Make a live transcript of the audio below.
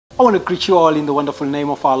I want to greet you all in the wonderful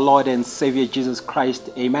name of our Lord and Savior Jesus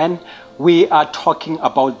Christ. Amen. We are talking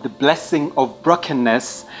about the blessing of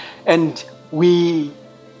brokenness, and we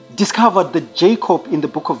discovered that Jacob in the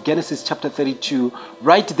book of Genesis chapter 32,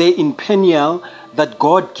 right there in Peniel, that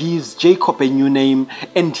God gives Jacob a new name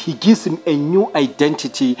and he gives him a new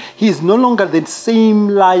identity. He is no longer the same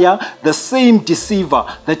liar, the same deceiver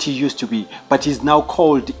that he used to be, but he's now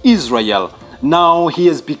called Israel. Now he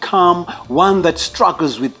has become one that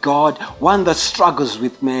struggles with God, one that struggles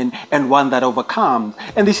with men, and one that overcomes.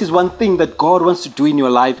 And this is one thing that God wants to do in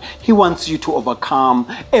your life. He wants you to overcome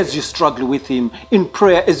as you struggle with him in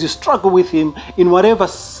prayer, as you struggle with him in whatever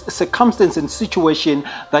circumstance and situation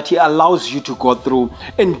that he allows you to go through.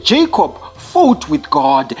 And Jacob fought with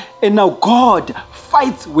God, and now God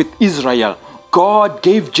fights with Israel. God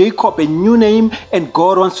gave Jacob a new name, and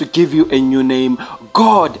God wants to give you a new name.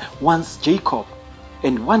 God wants Jacob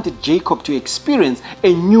and wanted Jacob to experience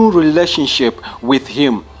a new relationship with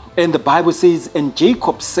him. And the Bible says, and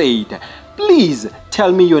Jacob said, "Please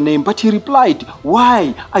tell me your name." But he replied,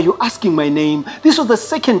 "Why are you asking my name?" This was the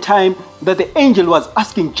second time that the angel was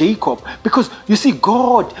asking Jacob, because you see,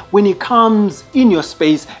 God, when he comes in your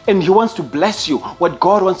space and he wants to bless you, what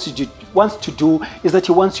God wants to do is that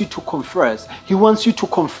he wants you to confess. He wants you to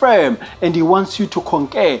confirm, and he wants you to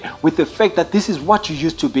concur with the fact that this is what you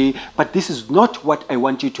used to be, but this is not what I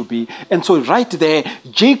want you to be. And so right there,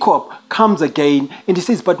 Jacob comes again and he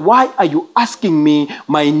says, "But why are you asking me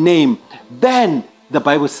my name?" Then the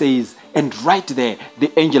Bible says, and right there,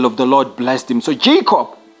 the angel of the Lord blessed him. So Jacob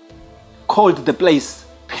called the place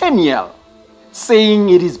Peniel, saying,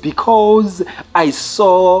 "It is because I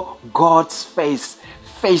saw God's face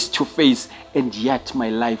to face, and yet my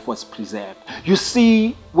life was preserved." You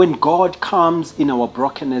see, when God comes in our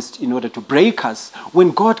brokenness in order to break us,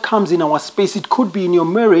 when God comes in our space, it could be in your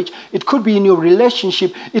marriage, it could be in your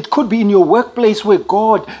relationship, it could be in your workplace where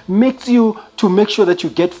God makes you to make sure that you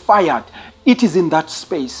get fired. It is in that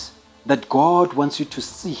space that God wants you to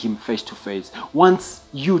see him face to face, wants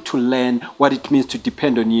you to learn what it means to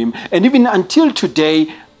depend on him. And even until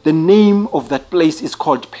today, the name of that place is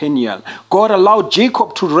called Peniel. God allowed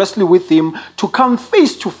Jacob to wrestle with him, to come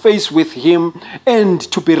face to face with him, and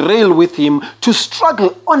to be real with him, to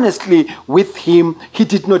struggle honestly with him. He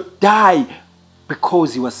did not die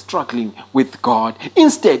because he was struggling with God.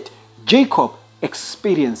 Instead, Jacob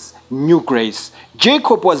experienced new grace.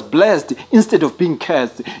 Jacob was blessed instead of being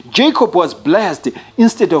cursed. Jacob was blessed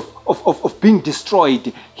instead of being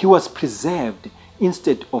destroyed. He was preserved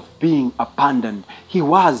instead of being abandoned. He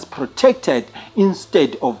was protected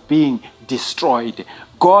instead of being destroyed.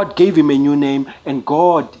 God gave him a new name, and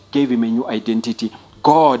God gave him a new identity.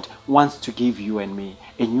 God wants to give you and me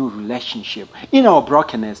a new relationship. In our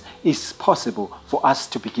brokenness, it's possible for us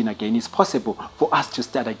to begin again. It's possible for us to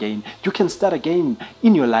start again. You can start again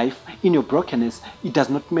in your life, in your brokenness. It does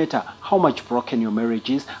not matter how much broken your marriage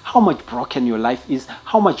is, how much broken your life is,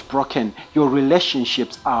 how much broken your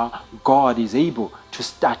relationships are. God is able to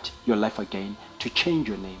start your life again, to change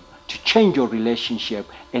your name, to change your relationship,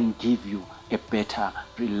 and give you a better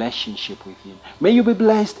relationship with him. May you be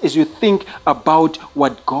blessed as you think about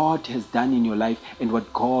what God has done in your life and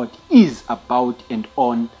what God is about and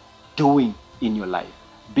on doing in your life.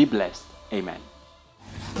 Be blessed. Amen.